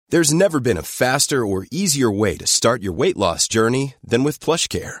There's never been a faster or easier way to start your weight loss journey than with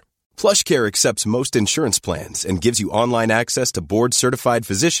PlushCare. PlushCare accepts most insurance plans and gives you online access to board-certified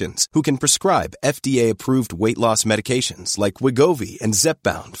physicians who can prescribe FDA-approved weight loss medications like Wegovy and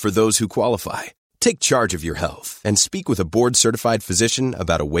Zepbound for those who qualify. Take charge of your health and speak with a board-certified physician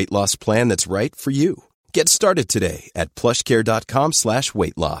about a weight loss plan that's right for you. Get started today at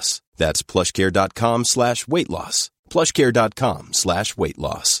plushcare.com/weight loss. That's plushcare.com/weight loss. plushcare.com/weight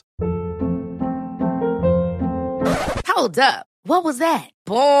loss. Hold up. What was that?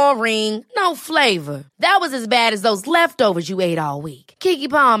 Boring. No flavor. That was as bad as those leftovers you ate all week. Keke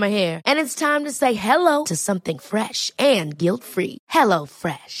Palmer here, and it's time to say hello to something fresh and guilt-free. Hello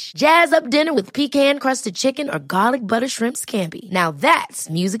Fresh. Jazz up dinner with pecan-crusted chicken or garlic butter shrimp scampi. Now that's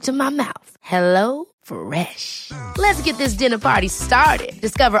music to my mouth. Hello Fresh. Let's get this dinner party started.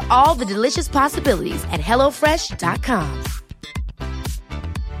 Discover all the delicious possibilities at hellofresh.com.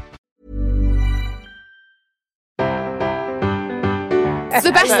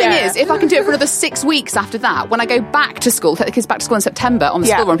 The best thing is, if I can do it for another 6 weeks after that, when I go back to school, take the kids back to school in September on the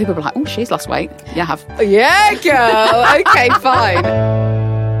school run, people will be like, oh, she's lost weight. Yeah, I have. Yeah, girl. Okay, fine.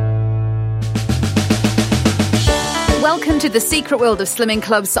 Welcome to the secret world of slimming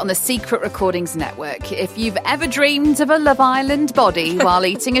clubs on the Secret Recordings Network. If you've ever dreamed of a Love Island body while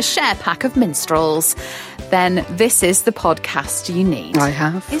eating a share pack of minstrels, then this is the podcast you need. I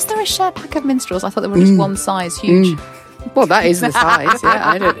have. Is there a share pack of minstrels? I thought they were just one size huge. Well, that is the size,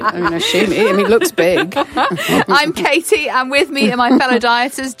 yeah. I assume it. I mean, it looks big. I'm Katie, and with me are my fellow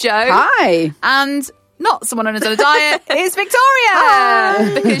dieters, Joe. Hi. And not someone on a diet, it's Victoria.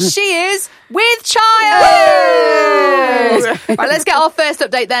 Hi. Because she is with child. Right, let's get our first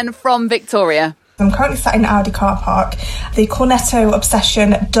update then from Victoria. I'm currently sat in Audi car park. The Cornetto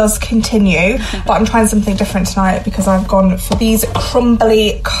obsession does continue, but I'm trying something different tonight because I've gone for these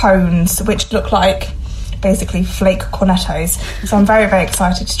crumbly cones, which look like basically flake cornettos. So I'm very, very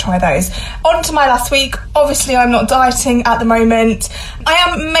excited to try those. On to my last week. Obviously, I'm not dieting at the moment. I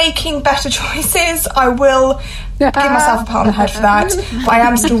am making better choices. I will give myself a pat on the head for that. But I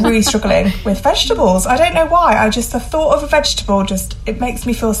am still really struggling with vegetables. I don't know why. The thought of a vegetable it makes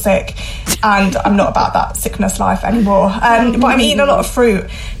me feel sick. And I'm not about that sickness life anymore. But I'm eating a lot of fruit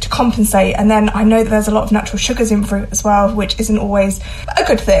to compensate. And then I know that there's a lot of natural sugars in fruit as well, which isn't always a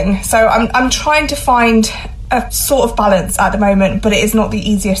good thing. So I'm trying to find a sort of balance at the moment, but it is not the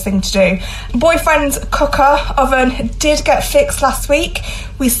easiest thing to do. Boyfriend's cooker oven did get fixed last week.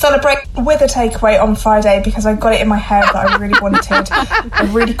 We celebrate with a takeaway on Friday because I got it in my head that I really wanted a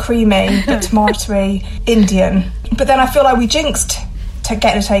really creamy but tomatoey Indian. But then I feel like we jinxed to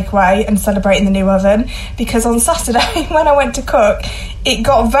get a takeaway and celebrating the new oven, because on Saturday when I went to cook, it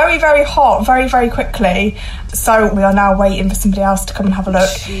got very, very hot very, very quickly. So we are now waiting for somebody else to come and have a look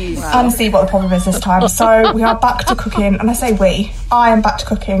and see what the problem is this time. So we are back to cooking, and I say I am back to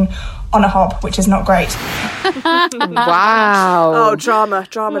cooking on a hob, which is not great. Wow. Oh, drama.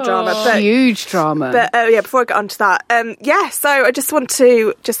 But, huge drama. But before I get on to that, so I just want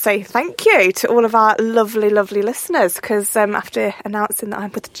to say thank you to all of our lovely, lovely listeners, because after announcing that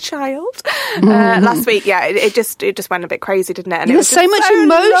I'm with a child last week, it just went a bit crazy, didn't it? And there's so much emotion.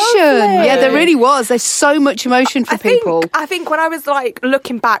 Lovely. Yeah, there really was. There's so much emotion for people. I think when I was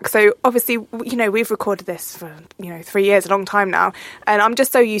looking back, so obviously, we've recorded this for 3 years, a long time now, and I'm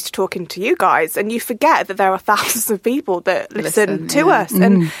just so used to talking to you guys, and you forget that there are thousands of people that listen to us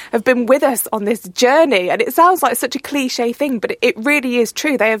and have been with us on this journey. And it sounds like such a cliche thing, but it really is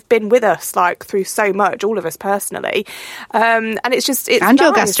true. They have been with us through so much, all of us personally, and it's and nice.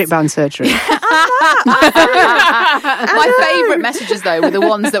 your gastric band surgery. My favourite messages though were the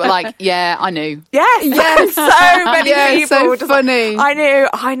ones that were like, yeah, I knew. Yes, so many people. So funny. I knew.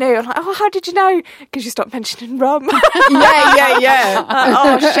 I'm like, oh, how did you know? Because you stopped mentioning rum. Yeah.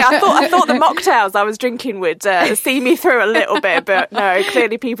 Oh shit! I thought the mocktails I was drinking would see me through a little bit, but no,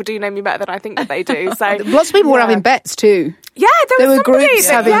 clearly people do know me better than I think that they do. So lots of people were having bets too. Yeah, there were groups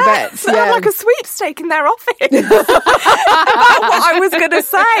having bets. They had a sweepstake in their office about what I was going to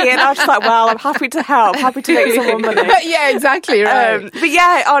say, and I was just like, well, I'm happy to help, happy to make someone money. Yeah, exactly right. But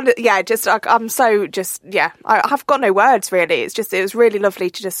I have got no words really. It was really lovely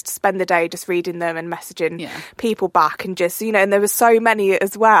to just spend the day just reading them and messaging people back, and just and there were so many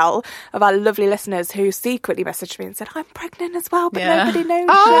as well well of our lovely listeners who secretly messaged me and said, I'm pregnant as well, but nobody knows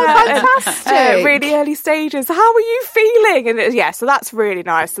Oh, yet. fantastic. And, really early stages. How are you feeling? And so that's really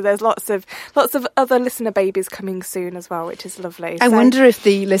nice. So there's lots of other listener babies coming soon as well, which is lovely. I wonder if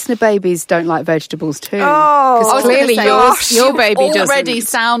the listener babies don't like vegetables too. Oh, because clearly your baby already doesn't.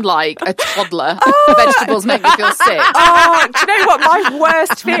 sound like a toddler. Vegetables make me feel sick. Oh, do you know what? My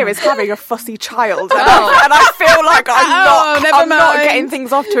worst fear is having a fussy child, and I feel like I'm not getting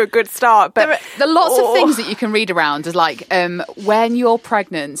things off to a good start. But there are lots of things that you can read around, as like when you're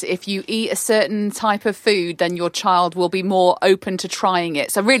pregnant, if you eat a certain type of food, then your child will be more open to trying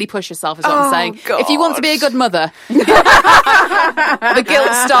it. So really push yourself, is what I'm saying. God. If you want to be a good mother, the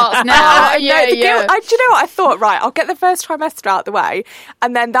guilt starts now. Guilt, do you know what I thought? Right, I'll get the first trimester out of the way,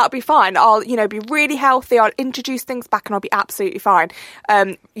 and then that'll be fine. I'll be really healthy. I'll introduce things back, and I'll be absolutely fine.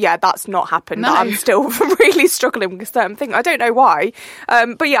 That's not happened. No. I'm still really struggling with certain things. I don't know why,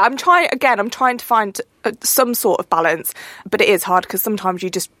 but yeah, I'm trying to find some sort of balance, but it is hard because sometimes you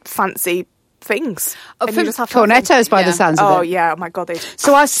just fancy things. And you just have to Cornettos by the sounds of it. Oh yeah, oh my God.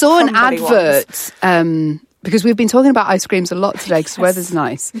 So I saw an crumbly advert, because we've been talking about ice creams a lot today because the weather's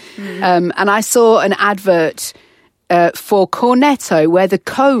nice. And I saw an advert for Cornetto where the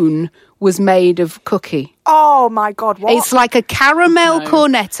cone was made of cookie. Oh my God, what? It's like a caramel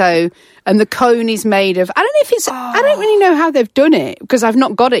Cornetto and the cone is made of, I don't really know how they've done it because I've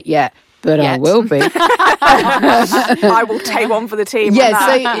not got it yet. But I will be. I will take one for the team.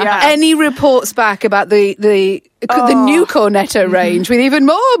 Any reports back about the new Cornetto range with even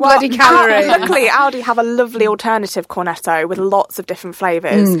more bloody calories? Luckily, Aldi have a lovely alternative Cornetto with lots of different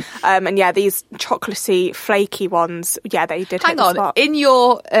flavours. These chocolatey, flaky ones, they did Hang hit the on, spot. in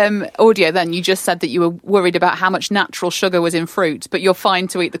your audio then, you just said that you were worried about how much natural sugar was in fruit, but you're fine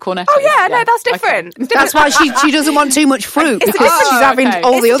to eat the Cornetto. Oh yeah, no, that's different. Okay. That's why she doesn't want too much fruit because she's having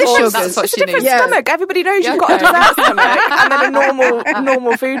all the other sugars. That's what It's a she different needs. stomach. Everybody knows you've got a dessert stomach and then a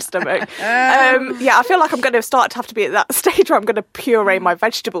normal food stomach. I feel like I'm going to start to have to be at that stage where I'm going to puree my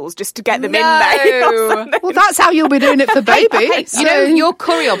vegetables just to get them in there. Well, that's how you'll be doing it for baby. You know, your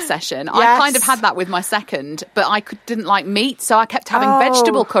curry obsession, I kind of had that with my second, but I didn't like meat, so I kept having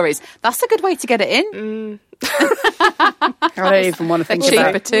vegetable curries. That's a good way to get it in. I don't even want to think cheaper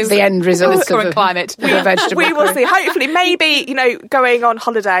about too. the end result of current climate. of a vegetable We will curry. see. Hopefully, maybe, going on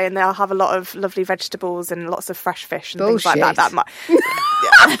holiday and they'll have a lot of lovely vegetables and lots of fresh fish and things like that. That might.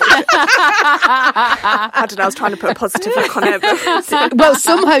 I don't know. I was trying to put a positive look on it. But Well,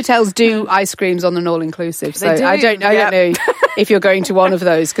 some hotels do ice creams on an all-inclusive, so They do. I don't know if you're going to one of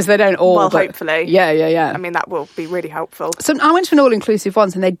those because they don't all. Well, but hopefully. Yeah. I mean, that will be really helpful. So I went to an all-inclusive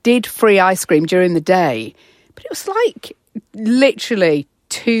once and they did free ice cream during the day, but it was like literally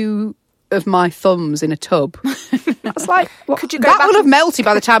 2 of my thumbs in a tub. I was like, Could you go that back will have and- melted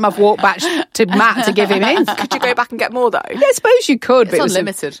by the time I've walked back to Matt to give him in. Could you go back and get more, though? Yeah, I suppose you could, It's but it was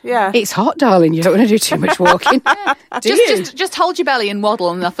unlimited. Yeah. It's hot, darling. You don't want to do too much walking. Do you? Just hold your belly and waddle,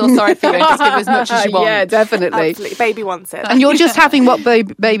 and I'll feel sorry for you and just give as much as you want. Yeah, definitely. Absolutely. Baby wants it. And you're just having what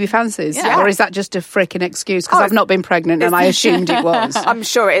baby fancies? Yeah. Or is that just a frickin' excuse? Because I've not been pregnant and I assumed it was. I'm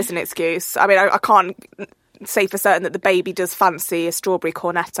sure it is an excuse. I mean, I can't say for certain that the baby does fancy a strawberry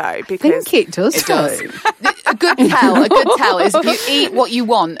Cornetto I because think it does. It does. A good tell is if you eat what you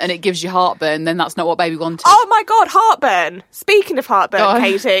want and it gives you heartburn, then that's not what baby wanted. Oh my God, heartburn. Speaking of heartburn,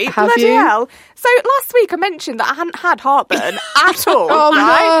 Katie, have bloody you? hell. So last week I mentioned that I hadn't had heartburn at all. Oh,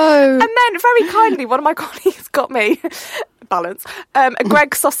 right? no. And then very kindly, one of my colleagues got me balance a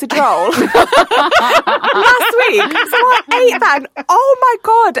Greg's sausage roll last week. So I ate that, and oh my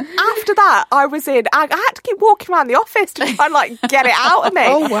God, after that I had to keep walking around the office to try and get it out of me.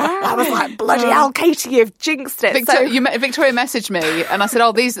 Oh, wow. I was like, bloody hell, Katie, you've jinxed it. Victoria messaged me and I said,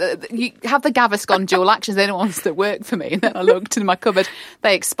 these you have the Gaviscon dual actions, they're the ones that work for me. And then I looked in my cupboard,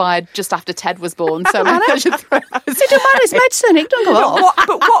 they expired just after Ted was born, so I should throw It don't matter, it's medicine, it don't go off.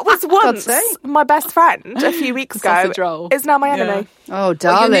 But what was once sake. my best friend a few weeks ago Sausage roll. is now my enemy. Oh, Your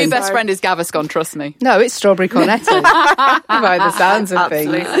darling. new best friend is Gaviscon, trust me. No, it's strawberry cornetto. By the sounds of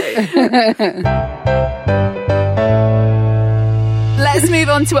things. Let's move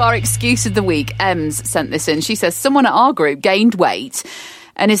on to our excuse of the week. Ems sent this in. She says someone at our group gained weight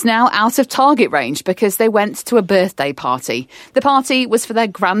and is now out of target range because they went to a birthday party. The party was for their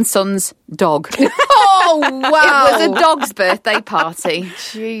grandson's dog. Oh, wow. It was a dog's birthday party.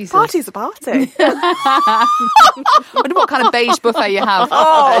 Jesus. Party's a party. I wonder what kind of beige buffet you have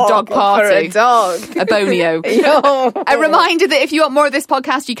at a dog party. For a dog. A bonio. A reminder that if you want more of this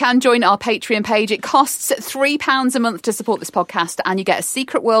podcast, you can join our Patreon page. It costs £3 a month to support this podcast, and you get a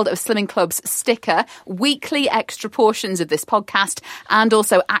Secret World of Slimming Club's sticker, weekly extra portions of this podcast, and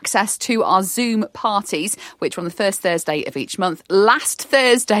also access to our Zoom parties, which are on the first Thursday of each month. Last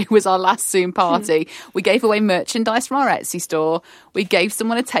Thursday was our last Zoom party. We gave away merchandise from our Etsy store. We gave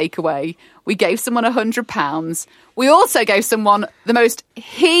someone a takeaway. We gave someone £100. We also gave someone the most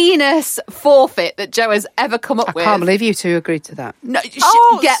heinous forfeit that Joe has ever come up with. I can't believe you two agreed to that. No,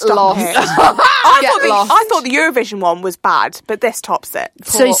 get stop lost. it. Lost. I thought the Eurovision one was bad, but this tops it.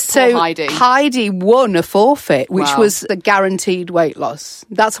 Poor Heidi won a forfeit, which Wow. was the guaranteed weight loss.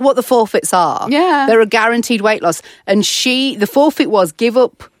 That's what the forfeits are. Yeah. They're a guaranteed weight loss. And the forfeit was give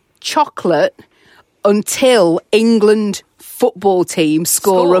up chocolate until England football team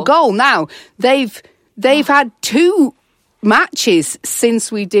score a goal. Now, they've had 2 matches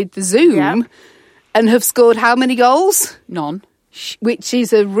since we did the Zoom and have scored how many goals? None. Which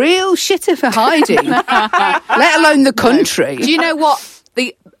is a real shitter for Heidi, let alone the country. Do you know what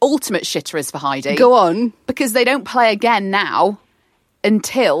the ultimate shitter is for Heidi? Go on. Because they don't play again now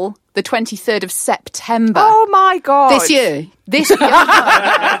until the 23rd of September. Oh my God. This year. This year.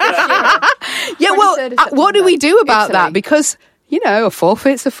 Yeah, well, 23rd of what do we do about Italy. that? Because, a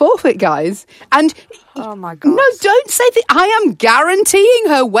forfeit's a forfeit, guys. And Oh my God. no, don't say that. I am guaranteeing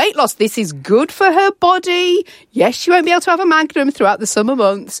her weight loss. This is good for her body. Yes, she won't be able to have a Magnum throughout the summer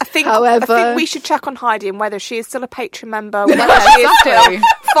months. I think we should check on Heidi and whether she is still a Patreon member, whether she is still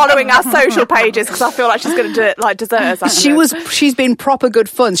following our social pages, because I feel like she's going to desert us. afterwards. She's been proper good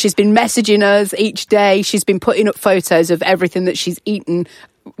fun. She's been messaging us each day. She's been putting up photos of everything that she's eaten,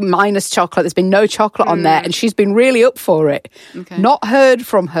 minus chocolate. There's been no chocolate on there, and she's been really up for it. Okay. Not heard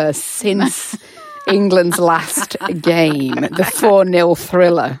from her since England's last game, the 4-0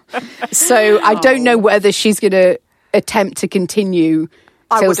 thriller. So I don't know whether she's going to attempt to continue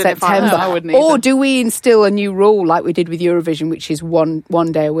till wouldn't if I September. I wouldn't or either. do we instill a new rule like we did with Eurovision, which is one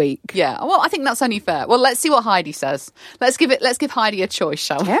day a week? Yeah, well, I think that's only fair. Well, let's see what Heidi says. Let's give Heidi a choice,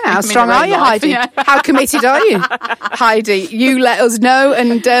 shall we? Yeah, how I mean, strong her are own you, life. Heidi? Yeah. How committed are you, Heidi? You let us know,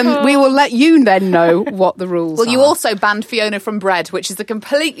 and we will let you then know what the rules are. Well, you also banned Fiona from bread, which is a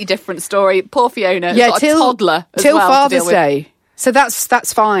completely different story. Poor Fiona, yeah, got a till toddler as till well to Father's deal with. Day. So that's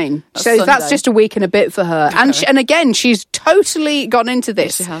fine. That's so that's Sunday. just a week and a bit for her. Okay. And again, she's totally gone into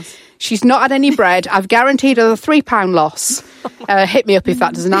this. Yes, she has. She's not had any bread. I've guaranteed her a £3 loss. Hit me up if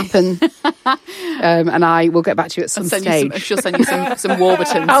that doesn't happen. And I will get back to you at some stage. She'll send you some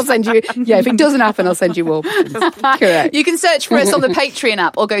Warburtons. I'll send you, if it doesn't happen, I'll send you Warburtons. Correct. You can search for us on the Patreon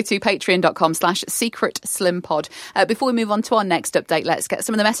app or go to patreon.com/secretslimpod. Before we move on to our next update, let's get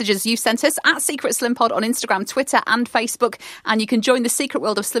some of the messages you sent us at Secret Slim Pod on Instagram, Twitter and Facebook. And you can join the Secret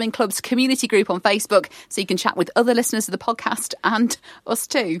World of Slimming Club's community group on Facebook, so you can chat with other listeners of the podcast and us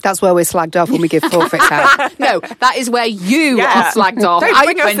too. That's where we're slagged off when we give forfeits out. No, that is where you are slagged off. Don't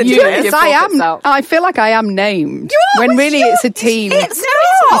bring us when into you this. give I forfeits am. out. I feel like I am named. When really it's a team. It's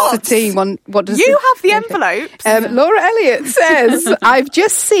not. It's a team. What does You have the envelopes. Laura Elliott says, I've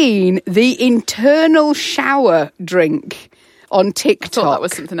just seen the internal shower drink on I TikTok. thought that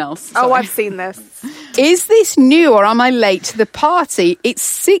was something else. Oh, Sorry. I've seen this. Is this new or am I late to the party? It's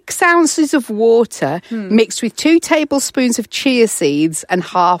 6 ounces of water mixed with 2 tablespoons of chia seeds and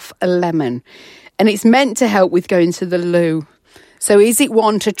half a lemon. And it's meant to help with going to the loo. So is it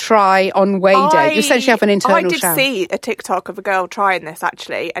one to try on Way Day? You essentially have an internal shower. I did see a TikTok of a girl trying this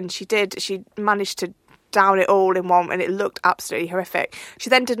actually, and she managed to down it all in one, and it looked absolutely horrific.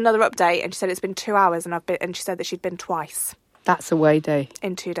 She then did another update, and she said it's been 2 hours, and she said that she'd been twice That's a Way Day.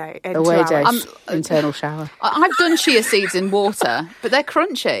 in 2 days. A Way Day. Internal shower. I've done chia seeds in water, but they're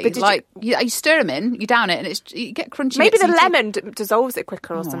crunchy. But did you stir them in, you down it, and you get crunchy. Maybe bits the and you lemon dissolves it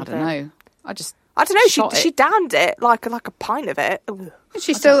quicker or take- something. I don't know. I don't know. shot She it. downed it like a pint of it. Ugh. Is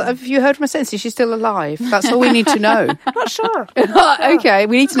she still? Have you heard from her since? Is she still alive? That's all we need to know. Not sure. Okay,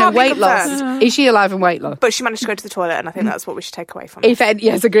 we need to know Can't be weight confirmed. loss. Is she alive and weight loss? But she managed to go to the toilet, and I think that's what we should take away from it.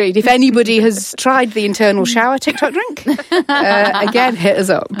 Yes, agreed. If anybody has tried the internal shower TikTok drink, again, hit us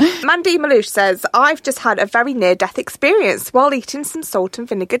up. Mandy Malouche says, I've just had a very near-death experience while eating some salt and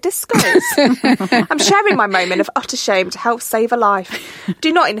vinegar discos. I'm sharing my moment of utter shame to help save a life.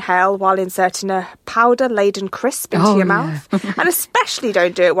 Do not inhale while inserting a powder-laden crisp into your mouth. And especially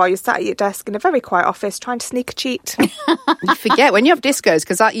don't do it while you're sat at your desk in a very quiet office trying to sneak a cheat. You forget when you have discos,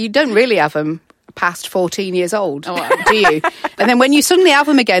 because you don't really have them past 14 years old, do you? And then when you suddenly have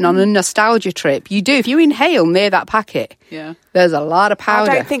them again on a nostalgia trip, you do. If you inhale near that packet, there's a lot of powder.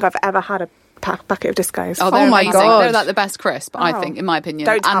 I don't think I've ever had a packet of discos. Oh, they're my amazing. God. They're like the best crisp, I think, in my opinion.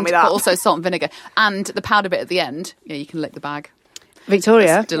 Don't tell me that. But also salt and vinegar. And the powder bit at the end, you can lick the bag.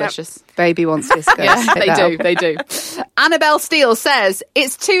 Victoria, It's delicious. Baby wants disco. Yeah, they do. Annabelle Steele says,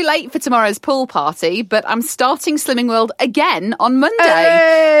 it's too late for tomorrow's pool party, but I'm starting Slimming World again on Monday.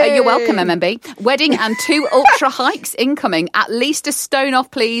 Hey! You're welcome, MMB. Wedding and 2 ultra hikes incoming. At least a stone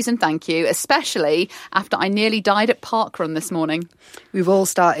off, please, and thank you, especially after I nearly died at parkrun this morning. We've all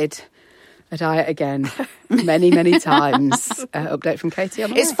started a diet again many, many times. Update from Katie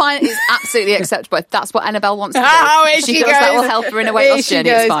on that. It's fine. It's absolutely acceptable. If that's what Annabelle wants to do. Here she she feels goes. that will help her in a weight loss journey.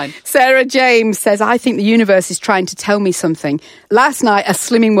 It's fine. Sarah James says, I think the universe is trying to tell me something. Last night, a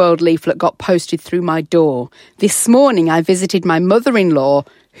Slimming World leaflet got posted through my door. This morning, I visited my mother-in-law,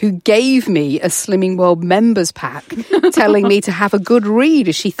 who gave me a Slimming World members pack, telling me to have a good read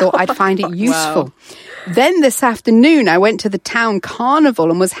as she thought I'd find it useful. Wow. Then this afternoon, I went to the town carnival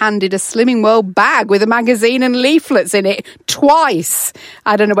and was handed a Slimming World bag with a magazine and leaflets in it twice.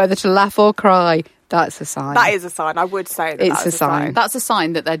 I don't know whether to laugh or cry. That's a sign. That is a sign. I would say that it's a sign. That's a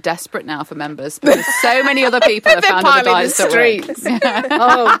sign that they're desperate now for members because so many other people have found other diets that work.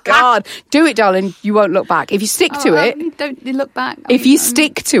 Oh, God. Do it, darling. You won't look back. If you stick to it... You don't look back. If you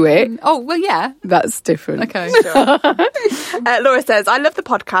stick to it... Oh, well, yeah. That's different. Okay. Sure. Laura says, I love the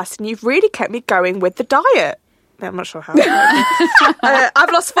podcast and you've really kept me going with the diet. I'm not sure how.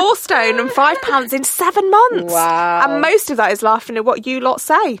 I've lost 4 stone and 5 pounds in 7 months. Wow. And most of that is laughing at what you lot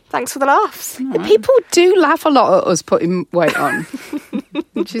say. Thanks for the laughs. Right. People do laugh a lot at us putting weight on,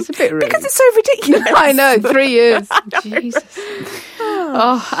 which is a bit rude. Because it's so ridiculous. I know, 3 years. Jesus.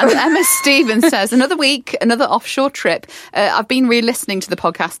 Oh, and Emma Stevens says, another week, another offshore trip. I've been re-listening to the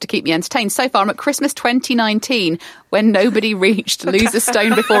podcast to keep me entertained. So far, I'm at Christmas 2019 when nobody reached lose a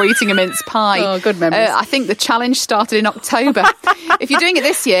stone before eating a mince pie. Oh, good memories. I think the challenge started in October. If you're doing it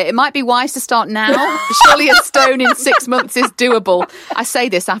this year, it might be wise to start now. Surely a stone in 6 months is doable. I say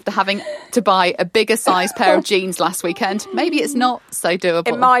this after having to buy a bigger size pair of jeans last weekend. Maybe it's not so doable.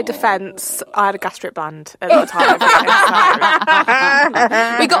 In my defence, I had a gastric band at the time.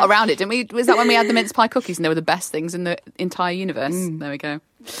 We got around it, didn't we? Was that when we had the mince pie cookies and they were the best things in the entire universe? There we go.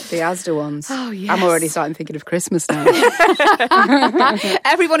 The Asda ones. Oh, yes. I'm already starting thinking of Christmas now.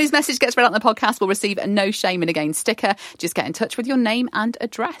 Everyone whose message gets read out on the podcast will receive a No Shame in a Gain sticker. Just get in touch with your name and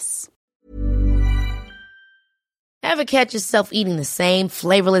address. Ever catch yourself eating the same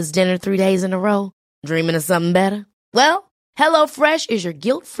flavorless dinner 3 days in a row? Dreaming of something better? Well, HelloFresh is your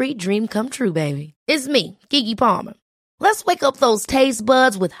guilt-free dream come true, baby. It's me, Keke Palmer. Let's wake up those taste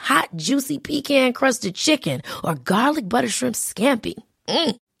buds with hot, juicy pecan-crusted chicken or garlic butter shrimp scampi.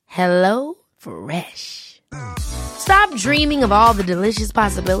 Hello Fresh. Stop dreaming of all the delicious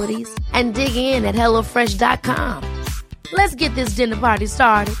possibilities and dig in at HelloFresh.com. Let's get this dinner party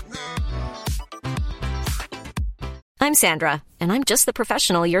started. I'm Sandra, and I'm just the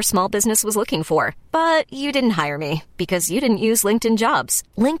professional your small business was looking for. But you didn't hire me because you didn't use LinkedIn Jobs.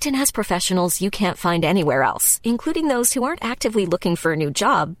 LinkedIn has professionals you can't find anywhere else, including those who aren't actively looking for a new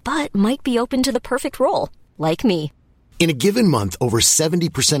job, but might be open to the perfect role, like me. In a given month, over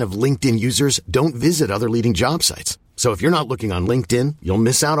 70% of LinkedIn users don't visit other leading job sites. So if you're not looking on LinkedIn, you'll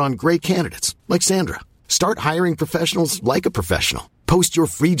miss out on great candidates like Sandra. Start hiring professionals like a professional. Post your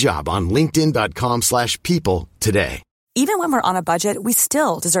free job on linkedin.com/people today. Even when we're on a budget, we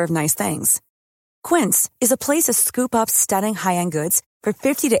still deserve nice things. Quince is a place to scoop up stunning high-end goods for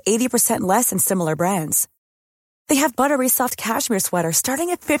 50 to 80% less than similar brands. They have buttery soft cashmere sweaters starting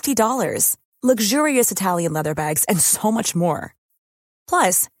at $50, luxurious Italian leather bags, and so much more.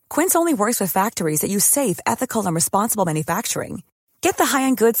 Plus, Quince only works with factories that use safe, ethical, and responsible manufacturing. Get the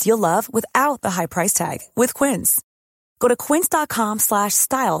high-end goods you'll love without the high price tag with Quince. Go to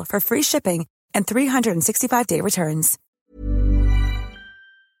quince.com/style for free shipping and 365-day returns.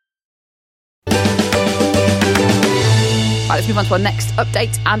 Right, let's move on to our next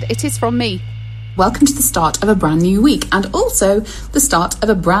update, and it is from me. Welcome to the start of a brand new week and also the start of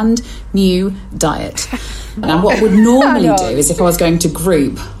a brand new diet. Now, what I would normally do is if I was going to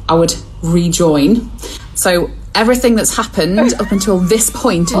group, I would rejoin. So everything that's happened up until this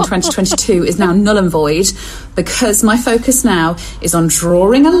point in 2022 is now null and void because my focus now is on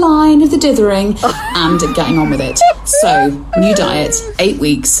drawing a line of the dithering and getting on with it. So, new diet, 8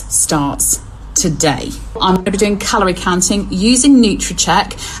 weeks, starts today. I'm going to be doing calorie counting using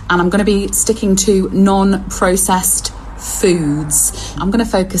NutriCheck, and I'm going to be sticking to non-processed foods. I'm going to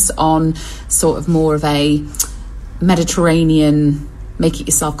focus on sort of more of a Mediterranean, make it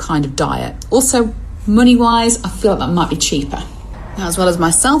yourself kind of diet. Also, money-wise, I feel like that might be cheaper. Now, as well as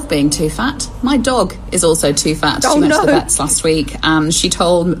myself being too fat, my dog is also too fat. She went to the vets last week and she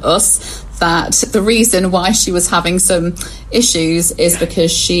told us that the reason why she was having some issues is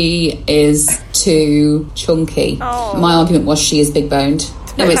because she is too chunky. My argument was she is big boned.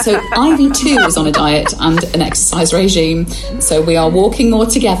 Anyway, so Ivy too is on a diet and an exercise regime. So we are walking more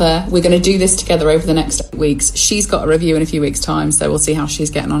together. We're going to do this together over the next 8 weeks. She's got a review in a few weeks' time, so we'll see how she's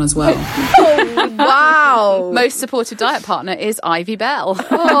getting on as well. Wow. Most supportive diet partner is Ivy Bell.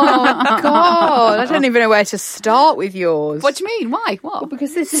 Oh, God. I don't even know where to start with yours. What do you mean? Why? What?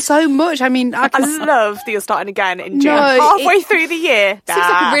 Because there's so much. I mean, I love that you're starting again in June. No, halfway through the year. Seems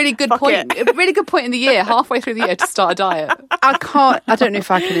like a really good point. A really good point in the year, halfway through the year, to start a diet. I don't know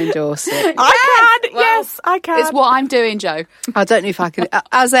if I can endorse it. I can. Well, yes, I can. It's what I'm doing, Joe. I don't know if I can.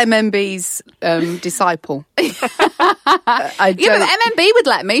 As MMB's disciple. I Yeah, don't. but MMB would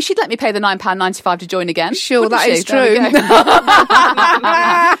let me. She'd let me pay the £9.95 to join again. Sure, Wouldn't that she? is There we true. go.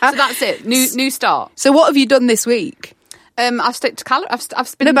 So that's it. New start. So what have you done this week? I've stuck to calories.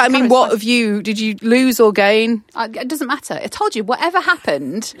 I've been. No, but I mean, calories what twice. have you? Did you lose or gain? It doesn't matter. I told you, whatever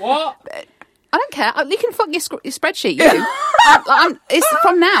happened. What? I don't care. You can fuck your spreadsheet. You. It's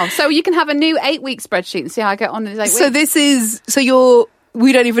from now, so you can have a new 8-week spreadsheet and see how I get on in these 8 weeks.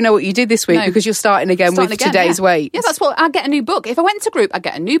 We don't even know what you did this week No. because you're starting again with today's yeah. weight. Yeah, that's what I'd get a new book. If I went to group, I'd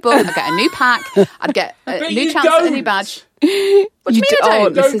get a new book, I'd get a new pack, I'd get a new chance at a new badge. What do you mean I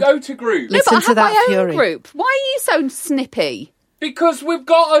don't? Don't go to group. No, but I to have that my fury. own group. Why are you so snippy? Because we've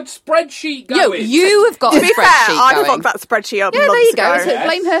got a spreadsheet going. You have got a To be fair, spreadsheet I going. fucked that spreadsheet up Yeah, there months you go. ago. So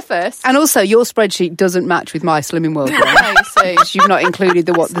blame her first. And also, your spreadsheet doesn't match with my Slimming World one. Yeah, you see. Because you've not included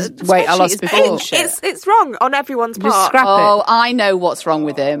the weight I spreadsheet lost is before. bullshit. It's wrong on everyone's Just part. scrap Oh, it. I know what's wrong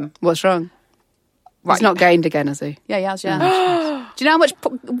with him. What's wrong? Right. He's not gained again, has he? Yeah, he has, yeah. Do you know how much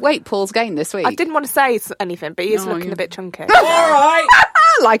weight Paul's gained this week? I didn't want to say anything, but he is No, looking you- a bit chunky. All right.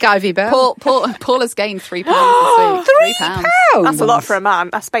 Like Ivy Bell. Paul has gained £3 this week. £3. That's a lot for a man.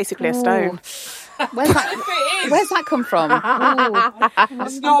 That's basically a stone. Where's that come from? Ooh.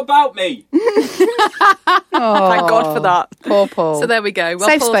 It's not about me. Thank God for that. Poor Paul. So there we go. Well,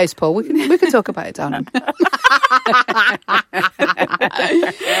 Safe Paul- space, Paul. We can talk about it, darling.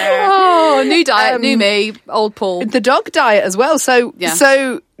 Oh, new diet, new me, old Paul. The dog diet as well. So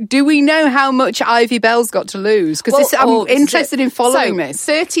do we know how much Ivy Bell's got to lose? Because I'm interested in following this.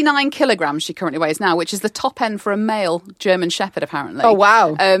 39 kilograms she currently weighs now, which is the top end for a male German Shepherd, apparently. Oh,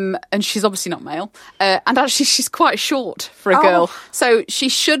 wow. And she's obviously not male. And actually, she's quite short for a girl. So she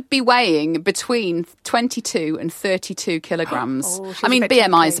should be weighing between 22 and 32 kilograms. she's I mean, a bit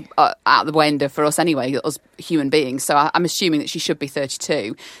BMI's chunky. out the window for us anyway, us human beings. So I'm assuming that she should be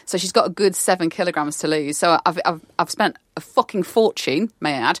 32. So she's got a good 7 kilograms to lose. So I've spent a fucking fortune,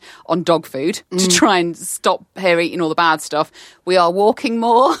 may I add, on dog food to try and stop her eating all the bad stuff. We are walking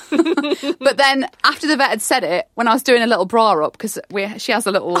more. But then after the vet had said it, when I was doing a little bra up, because she has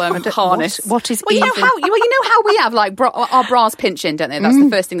a little harness. What is well, you know even- how we have like our bras pinch in, don't they? That's the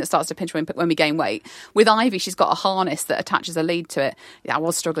first thing that starts to pinch when we gain weight. With Ivy, she's got a harness that attaches a lead to it. Yeah, I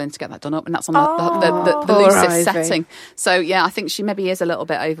was struggling to get that done up, and that's on the Poor loosest Ivy. setting. So yeah, I think she maybe is a little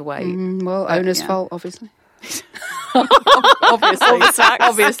bit overweight. Well, But, owner's yeah. fault, obviously. obviously.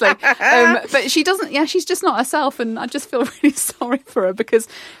 But she doesn't. Yeah, she's just not herself, and I just feel really sorry for her because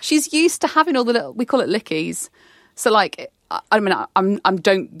she's used to having all the little. We call it lickies. So like, I mean, I'm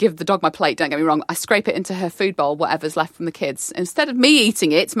don't give the dog my plate. Don't get me wrong. I scrape it into her food bowl, whatever's left from the kids, instead of me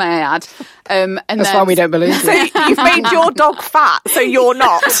eating it. May I add? And That's then, why we don't believe So you. you've made your dog fat, so you're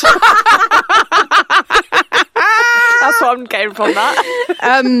not. That's what I'm getting from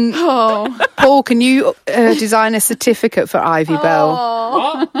that. Paul, can you design a certificate for Ivy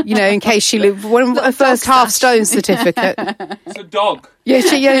Bell? What? You know, in case she lives, a first half-stone certificate. It's a dog. Yeah.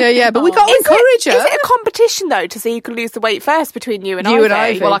 But we got to encourage her. Is it a competition though to see who can lose the weight first between you and You Ivy? and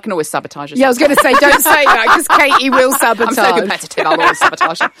Ivy. Well, I can always sabotage her. Yeah, I was going to say, don't say that because Katie will sabotage. I'm so competitive. I'll always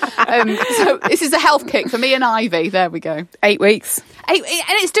sabotage her. So this is a health kick for me and Ivy. There we go. 8 weeks. And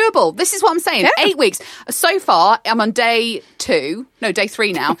it's doable. This is what I'm saying. Yeah. 8 weeks. So far, I'm on day 3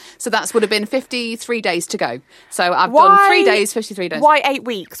 now. So that would have been 53 days to go. So I've done 3 days, 53 days. Why 8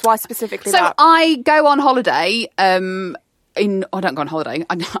 weeks? Why specifically So that? I go on holiday. I don't go on holiday.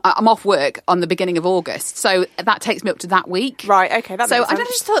 I'm off work on the beginning of August, so that takes me up to that week. Right, okay, that so makes I sense.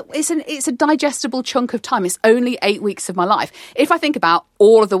 just thought it's a digestible chunk of time. It's only 8 weeks of my life. If I think about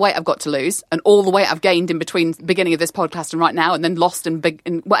all of the weight I've got to lose and all the weight I've gained in between the beginning of this podcast and right now, and then lost and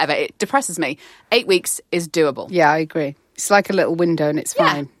whatever, it depresses me. 8 weeks is doable. Yeah, I agree. It's like a little window and it's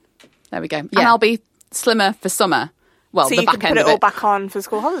fine. There we go. Yeah. And I'll be slimmer for summer. Well, so the you back can end put it of all it. back on for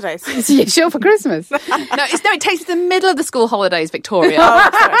school holidays. Yeah, sure, for Christmas. No, it takes the middle of the school holidays, Victoria.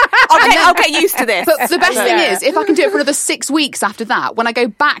 I'll get used to this. But the best thing is, if I can do it for another 6 weeks after that, when I go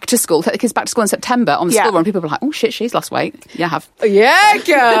back to school, take the kids back to school in September on the school run, people are like, oh shit, she's lost weight. Yeah, I have. Yeah,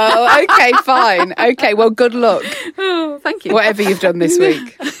 girl. Okay, fine. Okay, well, good luck. Oh, thank you. Whatever you've done this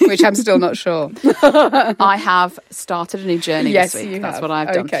week, which I'm still not sure. I have started a new journey Yes, this week. you That's have. what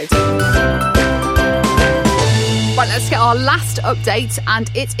I've done. Okay. Right, let's get our last update,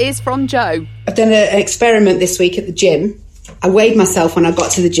 and it is from Joe. I've done an experiment this week at the gym. I weighed myself when I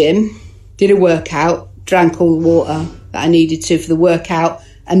got to the gym, did a workout, drank all the water that I needed to for the workout,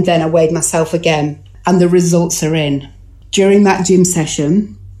 and then I weighed myself again. And the results are in. During that gym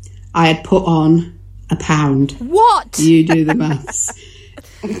session, I had put on a pound. What? You do the maths.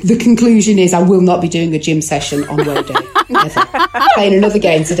 The conclusion is I will not be doing a gym session on weigh day. Never. Playing another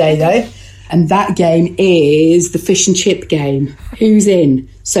game today, though. And that game is the fish and chip game. Who's in?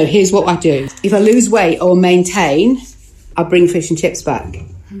 So here's what I do. If I lose weight or maintain, I bring fish and chips back.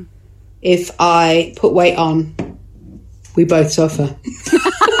 If I put weight on, we both suffer.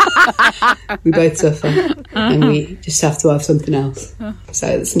 We both suffer. And we just have to have something else. So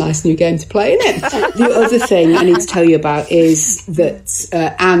it's a nice new game to play, isn't it? The other thing I need to tell you about is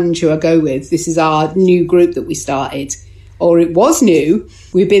that Ange, who I go with, this is our new group that we started. Or it was new.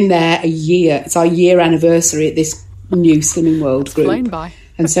 We've been there a year. It's our year anniversary at this new Slimming World group. Flown by.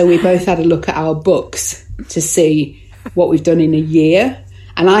 And so we both had a look at our books to see what we've done in a year.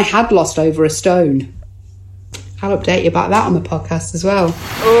 And I had lost over a stone. I'll update you about that on the podcast as well.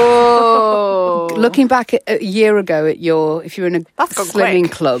 Oh. Looking back at a year ago at if you're in a slimming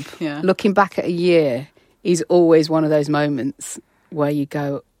club, looking back at a year is always one of those moments where you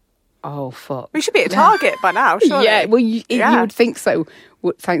go, oh, fuck. We should be at Target by now, surely. Yeah, well, you would think so.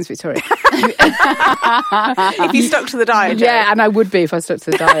 Thanks, Victoria. If you stuck to the diet. Yeah, and I would be if I stuck to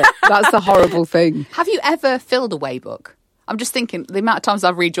the diet. That's the horrible thing. Have you ever filled a weigh book? I'm just thinking the amount of times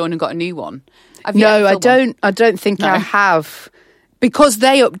I've rejoined and got a new one. No, I don't. I don't think I have, because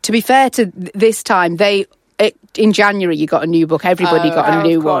to be fair to this time, in January you got a new book. Everybody got a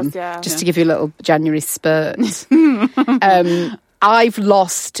new one, just to give you a little January spurt. I've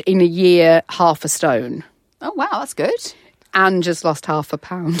lost in a year half a stone. Oh wow, that's good. And just lost half a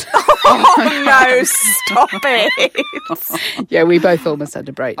pound. Oh no, stop it. Yeah, we both almost had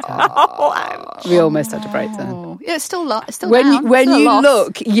a breakdown. We almost had a breakdown. Yeah, it's still when you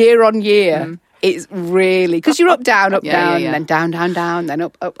look year on year, it's really, because you're up, down, and then down, then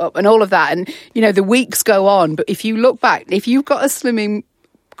up, and all of that. And, the weeks go on. But if you look back, if you've got a slimming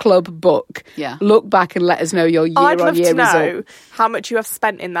club book, look back and let us know your year on year result. I'd love to know how much you have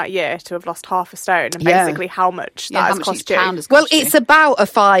spent in that year to have lost half a stone, and basically how much that has cost you. Well, it's about a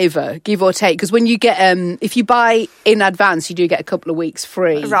 £5, give or take, because when you get, if you buy in advance, you do get a couple of weeks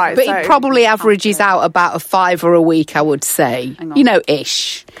free. Right. But it probably averages out about a £5 a week, I would say.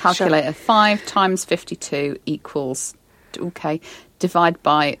 Ish. Calculator. 5 times 52 equals, divide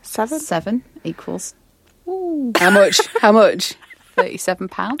by 7 equals. Ooh. How much? How much? £37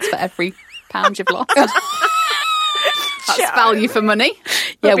 for every pound you've lost. That's value for money.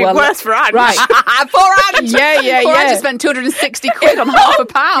 Yeah, well, worse for Ange. Right. Poor Ange. Poor Ange spent 260 quid on half a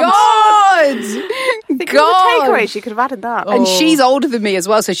pound. God. Takeaway, she could have added that. And she's older than me as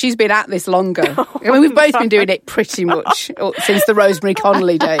well, so she's been at this longer. We've both been doing it pretty much since the Rosemary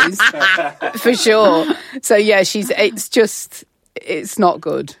Connolly days, for sure. So yeah, it's not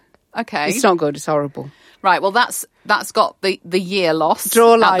good. Okay. It's not good. It's horrible. Right, well, that's got the year lost.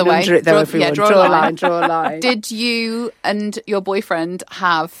 Draw a line under it, though, everyone. Yeah, draw a line. Did you and your boyfriend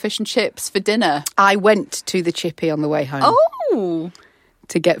have fish and chips for dinner? I went to the Chippy on the way home. Oh!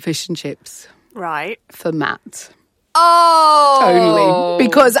 To get fish and chips. Right. For Matt. Oh! Only.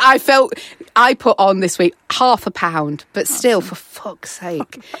 Because I put on this week £0.5, but still, for fuck's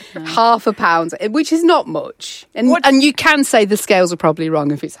sake, £0.5, which is not much. And you can say the scales are probably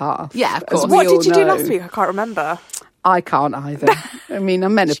wrong if it's half. Yeah, of course. What did you do last week? I can't remember. I can't either. I mean,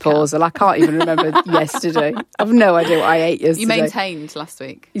 I'm menopausal. I can't even remember yesterday. I've no idea what I ate yesterday. You maintained last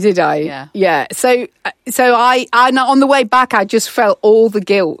week. Did I? Yeah. Yeah. So I on the way back, I just felt all the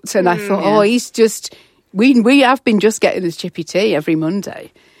guilt, and I thought, he's just. We have been just getting this chippy tea every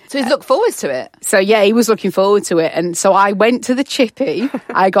Monday. So he's looked forward to it. So yeah, he was looking forward to it. And so I went to the Chippy.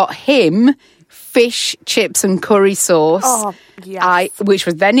 I got him fish, chips and curry sauce. Oh, yes. Which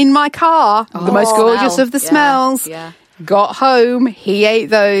was then in my car. The most gorgeous of the smells. Yeah. Got home, he ate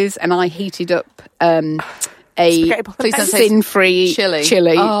those, and I heated up a sin-free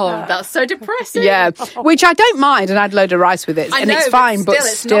chili. Oh, that's so depressing. Yeah, which I don't mind, and I had a load of rice with it, and it's fine. But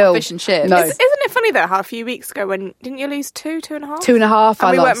it's not fish and chips. No. Isn't it it funny though how a few weeks ago when didn't you lose 2.5? 2.5. And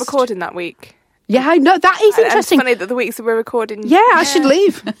I we lost. weren't recording that week. Yeah, I know. That is And interesting. it's funny that the weeks that we're recording. Yeah, I should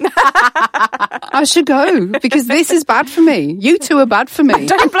leave. I should go because this is bad for me. You two are bad for me.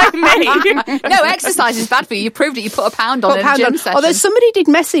 Don't blame me. No, exercise is bad for you. You proved it. You put a pound on in a gym session. Although somebody did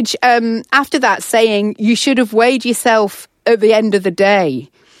message after that saying you should have weighed yourself at the end of the day.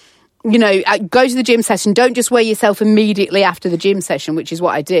 You know, go to the gym session. Don't just weigh yourself immediately after the gym session, which is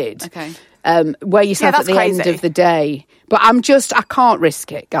what I did. Okay. Weigh yourself at the crazy. end of the day. But I can't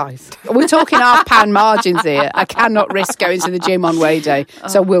risk it, guys. We're talking £5 margins here. I cannot risk going to the gym on weigh day,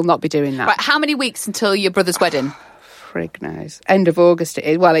 so I will not be doing that. Right, how many weeks until your brother's wedding? Frig knows. End of August it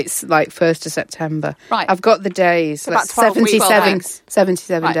is. Well, it's like 1st of September. Right. I've got the days. about Like 12 weeks.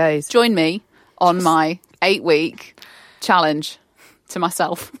 77 Right, days. Join me on my 8-week challenge to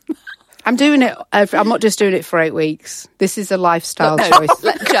myself. I'm doing it. I'm not just doing it for 8 weeks. This is a lifestyle No, choice.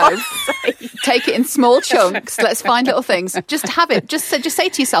 let Joe take it in small chunks. Let's find little things. Just have it. Just say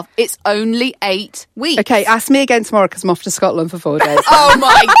to yourself, it's only 8 weeks. Okay, ask me again tomorrow because I'm off to Scotland for 4 days. Oh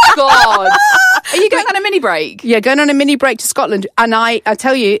my God. Are you going on a mini break? Yeah, going on a mini break to Scotland. And I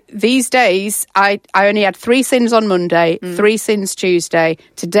tell you, these days, I only had 3 sins on Monday, 3 sins Tuesday.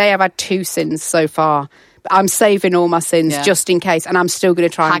 Today I've had 2 sins so far. I'm saving all my sins just in case, and I'm still going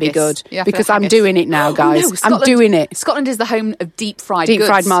to try and be good because I'm doing it now, guys. No, I'm doing it. Scotland is the home of deep fried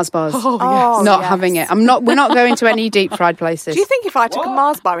Mars bars. Oh, not yes. having it. We're not going to any deep fried places. Do you think if I took a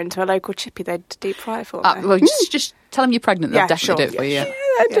Mars bar into a local chippy, they'd deep fry it for me? Well, just tell them you're pregnant. They'll definitely do it for you.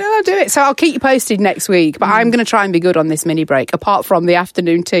 I'll do it. So I'll keep you posted next week. But I'm going to try and be good on this mini break. Apart from the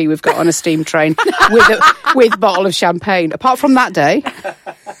afternoon tea we've got on a steam train with a bottle of champagne. Apart from that day,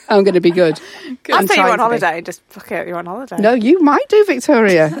 I'm going to be good. I'll say you're on holiday. Just fuck it, you're on holiday. No, you might do,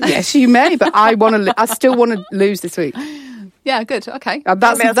 Victoria. Yes, you may. But I still want to lose this week. Yeah, good. Okay.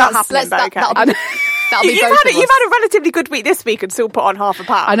 That's happening, but okay. That'll be You've both of us. had a relatively good week this week and still put on £0.5.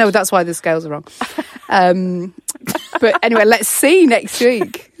 I know, that's why the scales are wrong. But anyway, let's see next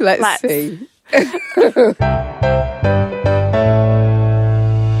week. Let's see.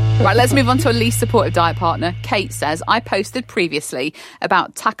 Right, let's move on to a least supportive diet partner. Kate says, I posted previously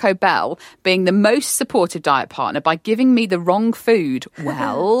about Taco Bell being the most supportive diet partner by giving me the wrong food.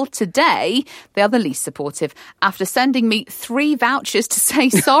 Well, today they are the least supportive after sending me 3 vouchers to say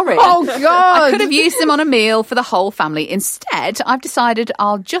sorry. Oh, God. I could have used them on a meal for the whole family. Instead, I've decided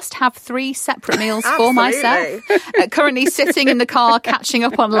I'll just have 3 separate meals for myself. Currently sitting in the car catching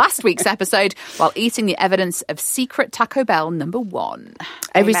up on last week's episode while eating the evidence of secret Taco Bell #1.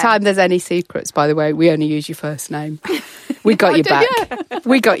 Every time there's any secrets, by the way, we only use your first name. We got you back.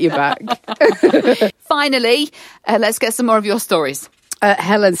 We got you back. Finally, let's get some more of your stories.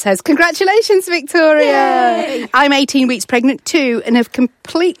 Helen says, congratulations, Victoria. Yay. I'm 18 weeks pregnant too and have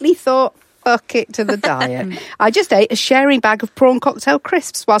completely thought, fuck it to the diet. I just ate a sharing bag of prawn cocktail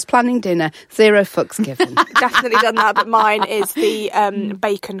crisps whilst planning dinner. 0 fucks given. Definitely done that, but mine is the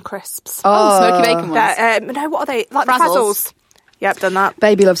bacon crisps. Oh, smoky bacon ones. No, what are they? Like Frazzles. Frazzles. Yep, done that.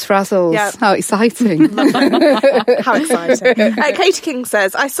 Baby loves frazzles. Yep. How exciting. How exciting. Katie King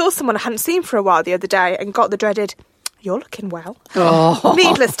says, I saw someone I hadn't seen for a while the other day and got the dreaded, you're looking well. Oh.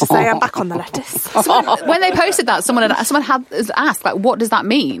 Needless to say, I'm back on the lettuce. When they posted that, someone had asked, like, what does that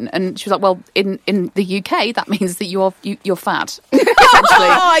mean? And she was like, well, in the UK, that means that you're fat. Essentially.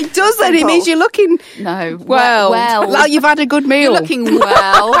 Oh, it doesn't. It means you're looking well, like you've had a good meal. You're looking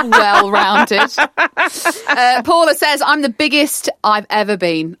well-rounded. Paula says, I'm the biggest I've ever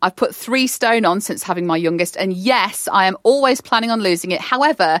been. I've put 3 stone on since having my youngest, and yes, I am always planning on losing it.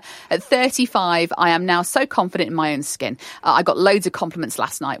 However, at 35, I am now so confident in my own skin. I got loads of compliments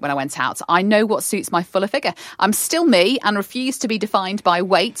last night when I went out. I know what suits my fuller figure. I'm still me and refuse to be defined by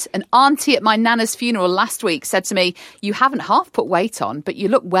weight. An auntie at my nana's funeral last week said to me, you haven't half put weight on, but you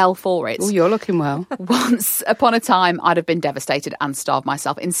look well for it. Oh, you're looking well. Once upon a time, I'd have been devastated and starved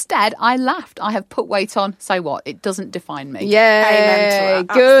myself. Instead, I laughed. I have put weight on. So what? It doesn't define me. Yay.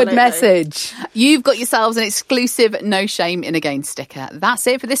 Good message. You've got yourselves an exclusive No Shame in a Gain sticker. That's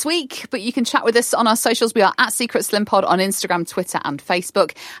it for this week. But you can chat with us on our socials. We are at Secret Slim Pod on Instagram, Twitter and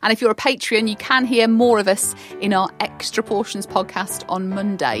Facebook. And if you're a Patreon, you can hear more of us in our Extra Portions podcast on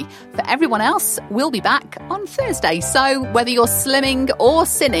Monday. For everyone else, we'll be back on Thursday. So whether you're slimming or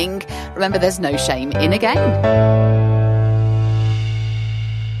sinning, remember there's no shame in a gain.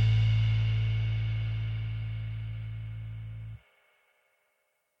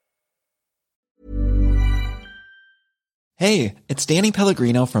 Hey, it's Danny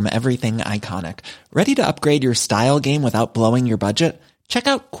Pellegrino from Everything Iconic. Ready to upgrade your style game without blowing your budget? Check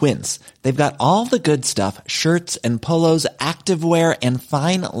out Quince. They've got all the good stuff, shirts and polos, activewear, and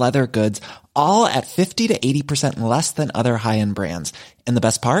fine leather goods, all at 50 to 80% less than other high-end brands. And the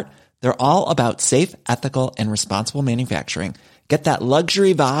best part? They're all about safe, ethical, and responsible manufacturing. Get that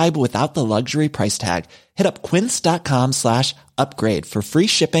luxury vibe without the luxury price tag. Hit up quince.com/upgrade for free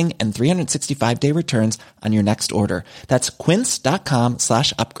shipping and 365-day returns on your next order. That's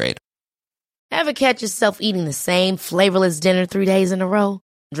quince.com/upgrade. Ever catch yourself eating the same flavorless dinner 3 days in a row?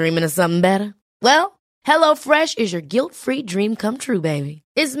 Dreaming of something better? Well, HelloFresh is your guilt-free dream come true, baby.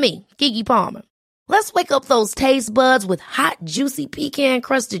 It's me, Keke Palmer. Let's wake up those taste buds with hot, juicy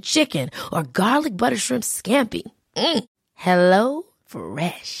pecan-crusted chicken or garlic butter shrimp scampi. Hello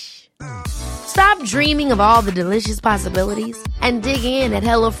Fresh. Stop dreaming of all the delicious possibilities and dig in at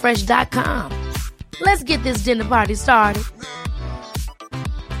HelloFresh.com. Let's get this dinner party started.